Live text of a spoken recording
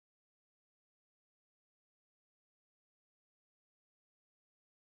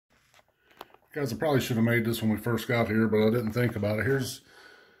Guys, I probably should have made this when we first got here, but I didn't think about it. Here's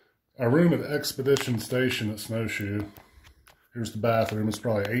our room at Expedation Station at Snowshoe. Here's the bathroom. It's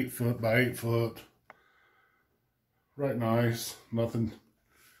probably 8 foot by 8 foot. Right nice. Nothing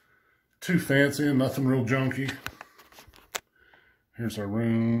too fancy and nothing real junky. Here's our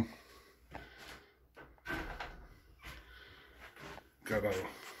room. Got a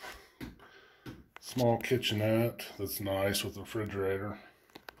small kitchenette that's nice with a refrigerator,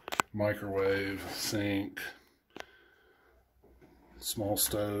 microwave, sink, small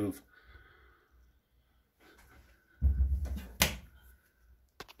stove.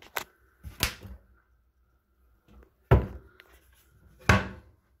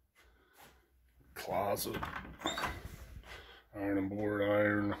 Closet, iron and board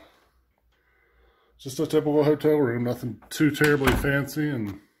iron. Just a typical hotel room, nothing too terribly fancy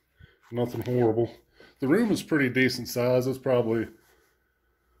and nothing horrible. The room is pretty decent size. It's probably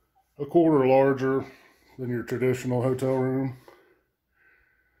a quarter larger than your traditional hotel room.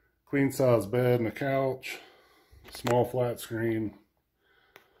 Queen size bed and a couch, small flat screen,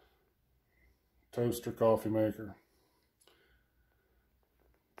 toaster, coffee maker.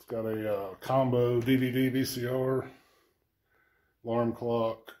 It's got a combo DVD VCR, alarm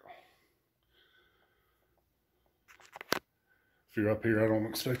clock. If you're up here, I don't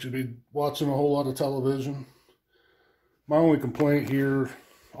expect you to be watching a whole lot of television. My only complaint here,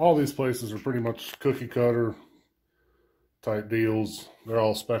 all these places are pretty much cookie cutter type deals. They're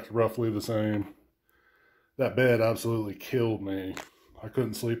all spec'd roughly the same. That bed absolutely killed me. I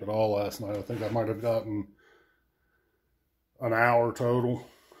couldn't sleep at all last night. I think I might have gotten an hour total,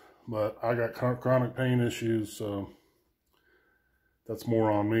 but I got chronic pain issues, so that's more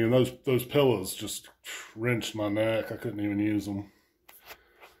on me. And those pillows just wrenched my neck. I couldn't even use them.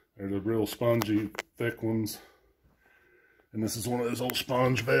 They're the real spongy, thick ones. And this is one of those old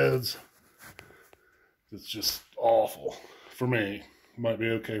sponge beds. It's just awful for me. It might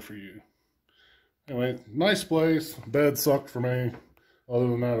be okay for you. Anyway, nice place. Bed sucked for me. Other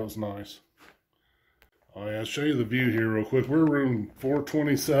than that, it was nice. Oh yeah, I'll show you the view here real quick. We're room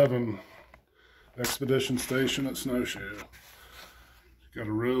 427, Expedition Station at Snowshoe. Got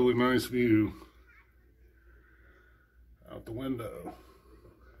a really nice view out the window.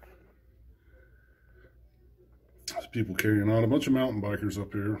 There's people carrying on. A bunch of mountain bikers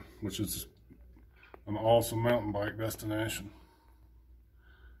up here, which is an awesome mountain bike destination.